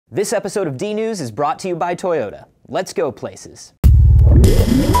This episode of DNews is brought to you by Toyota. Let's go places.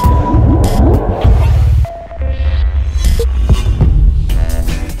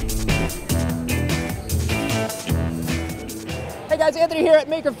 Hey guys, Anthony here at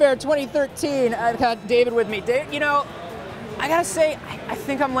Maker Faire 2013. I've got David with me. Dave, you know, I gotta say, I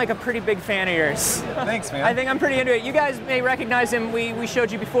think I'm like a pretty big fan of yours. Thanks, man. I think I'm pretty into it. You guys may recognize him. We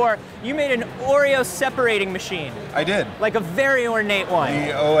showed you before. You made an Oreo separating machine. I did. Like a very ornate one.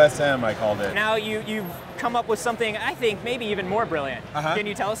 The OSM, I called it. Now you've come up with something, I think, maybe even more brilliant. Can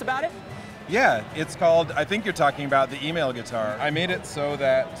you tell us about it? Yeah, it's called, I think you're talking about the email guitar. I made it so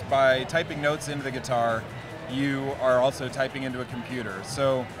that by typing notes into the guitar, you are also typing into a computer.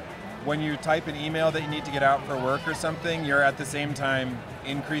 So when you type an email that you need to get out for work or something, you're at the same time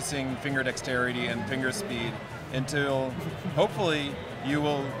increasing finger dexterity and finger speed until hopefully you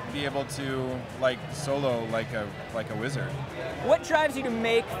will be able to like solo like a wizard. What drives you to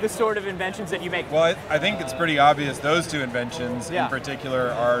make the sort of inventions that you make? Well, I think it's pretty obvious those two inventions in particular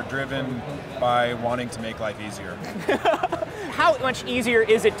are driven by wanting to make life easier. How much easier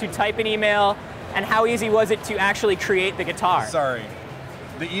is it to type an email, and how easy was it to actually create the guitar? Sorry.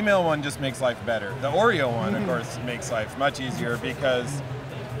 The email one just makes life better. The Oreo one, of course, makes life much easier because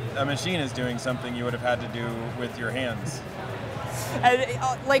a machine is doing something you would have had to do with your hands.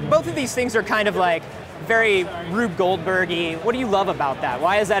 Like both of these things are kind of like very Rube Goldberg-y. What do you love about that?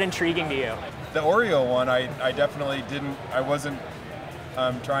 Why is that intriguing to you? The Oreo one, I definitely wasn't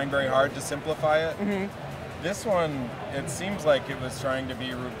trying very hard to simplify it. This one, it seems like it was trying to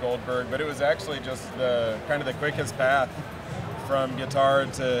be Rube Goldberg, but it was actually just the kind of the quickest path from guitar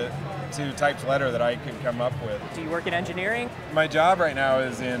to typed letter that I could come up with. Do you work in engineering? My job right now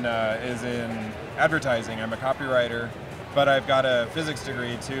is in advertising. I'm a copywriter, but I've got a physics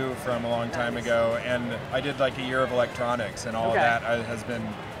degree too from a long time ago, and I did like a year of electronics, and all of that has been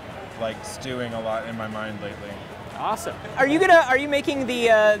like stewing a lot in my mind lately. Awesome. Are you making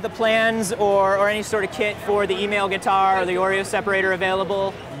the plans or any sort of kit for the email guitar or the Oreo separator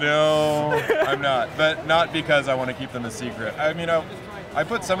available? No, I'm not. But not because I want to keep them a secret. I mean, I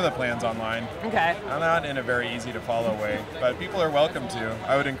put some of the plans online. Okay. I'm not in a very easy to follow way, but people are welcome to.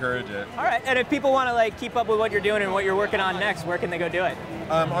 I would encourage it. All right. And if people want to like keep up with what you're doing and what you're working on next, where can they go do it?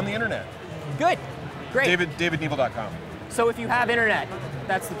 On the internet. Good. Great. DavidNeevel.com. So if you have internet,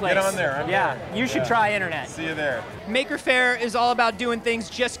 that's the place. Get on there. You should try internet. See you there. Maker Faire is all about doing things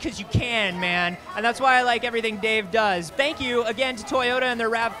just because you can, man. And that's why I like everything Dave does. Thank you again to Toyota and their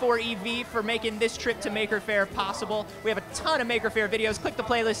RAV4 EV for making this trip to Maker Faire possible. We have a ton of Maker Faire videos. Click the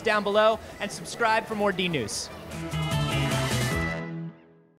playlist down below and subscribe for more DNews.